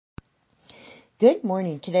Good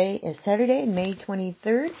morning. Today is Saturday, May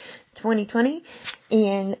 23rd, 2020,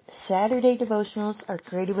 and Saturday devotionals are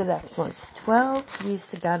created with excellence. 12 keys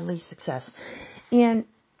to godly success. And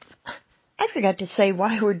I forgot to say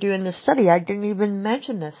why we're doing this study. I didn't even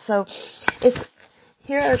mention this. So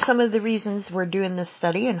here are some of the reasons we're doing this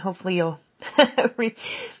study, and hopefully you'll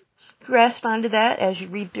grasp onto that as you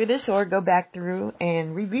read through this or go back through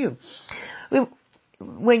and review.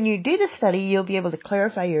 When you do the study, you'll be able to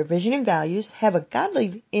clarify your vision and values, have a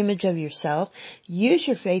godly image of yourself, use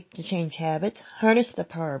your faith to change habits, harness the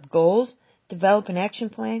power of goals, develop an action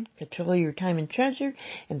plan, control your time and treasure,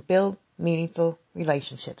 and build meaningful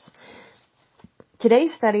relationships.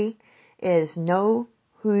 Today's study is Know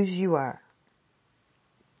Whose You Are.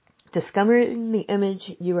 Discovering the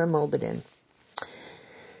image you are molded in.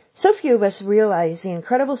 So few of us realize the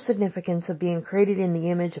incredible significance of being created in the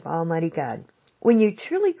image of Almighty God. When you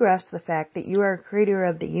truly grasp the fact that you are a creator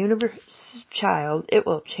of the universe child, it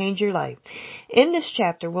will change your life. In this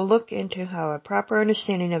chapter, we'll look into how a proper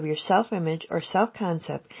understanding of your self-image or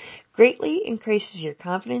self-concept greatly increases your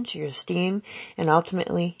confidence, your esteem, and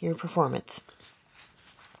ultimately your performance.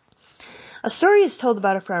 A story is told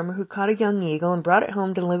about a farmer who caught a young eagle and brought it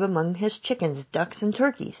home to live among his chickens, ducks, and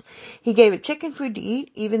turkeys. He gave it chicken food to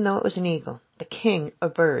eat, even though it was an eagle, the king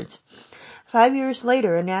of birds. 5 years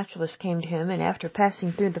later, a naturalist came to him, and after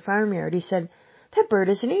passing through the farmyard, he said, "That bird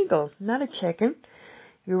is an eagle, not a chicken."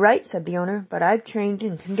 "You're right," said the owner, "but I've trained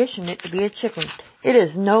and conditioned it to be a chicken. It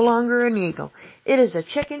is no longer an eagle. It is a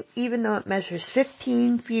chicken, even though it measures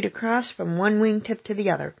 15 feet across from one wingtip to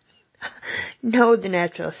the other." "No," the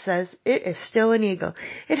naturalist says, "it is still an eagle.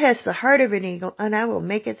 It has the heart of an eagle, and I will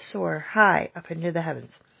make it soar high up into the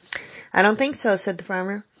heavens." "I don't think so," said the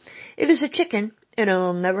farmer. "It is a chicken, and it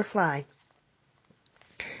will never fly."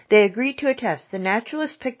 They agreed to a test. The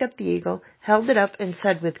naturalist picked up the eagle, held it up, and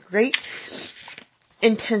said with great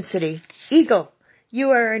intensity, "Eagle, you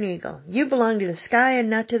are an eagle. You belong to the sky and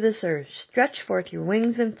not to this earth. Stretch forth your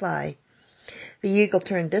wings and fly." The eagle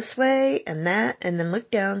turned this way and that, and then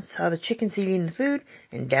looked down, saw the chickens eating the food,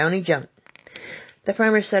 and down he jumped. The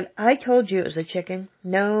farmer said, "I told you it was a chicken."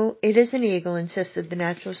 "No, it is an eagle," insisted the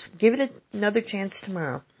naturalist. "Give it another chance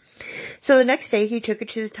tomorrow." So the next day he took it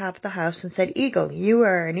to the top of the house and said, "Eagle, you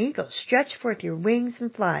are an eagle. Stretch forth your wings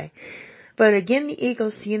and fly." But again the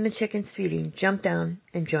eagle, seeing the chickens feeding, jumped down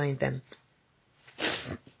and joined them.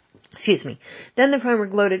 Then the farmer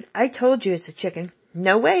gloated, "I told you it's a chicken."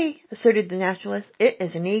 "No way," asserted the naturalist. "It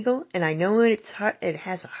is an eagle, and I know it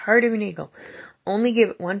has a heart of an eagle. Only give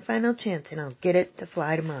it one final chance, and I'll get it to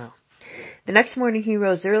fly tomorrow." The next morning he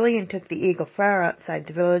rose early and took the eagle far outside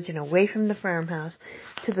the village and away from the farmhouse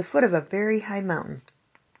to the foot of a very high mountain.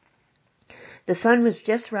 The sun was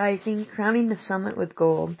just rising, crowning the summit with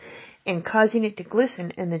gold and causing it to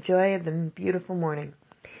glisten in the joy of the beautiful morning.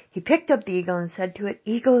 He picked up the eagle and said to it,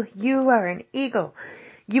 "Eagle, you are an eagle.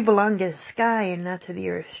 You belong to the sky and not to the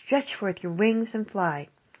earth. Stretch forth your wings and fly."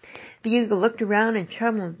 The eagle looked around and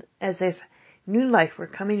trembled as if new life were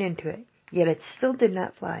coming into it. Yet it still did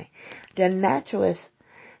not fly. The naturalist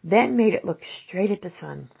then made it look straight at the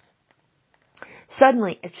sun.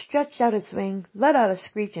 Suddenly it stretched out its wing, let out a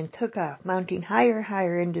screech, and took off, mounting higher and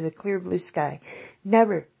higher into the clear blue sky,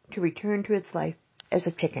 never to return to its life as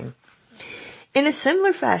a chicken. In a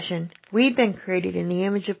similar fashion, we've been created in the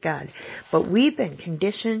image of God, but we've been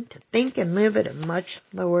conditioned to think and live at a much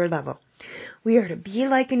lower level. We are to be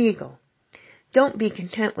like an eagle. Don't be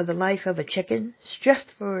content with the life of a chicken. Stretch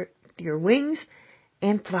for your wings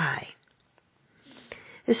and fly.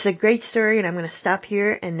 This is a great story, and I'm going to stop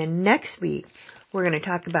here, and then next week we're going to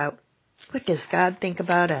talk about what does God think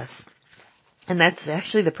about us. And that's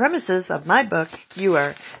actually the premises of my book, You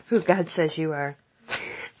Are Who God Says You Are.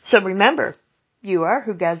 So remember, you are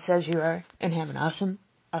who God says you are, and have an awesome,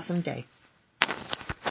 awesome day.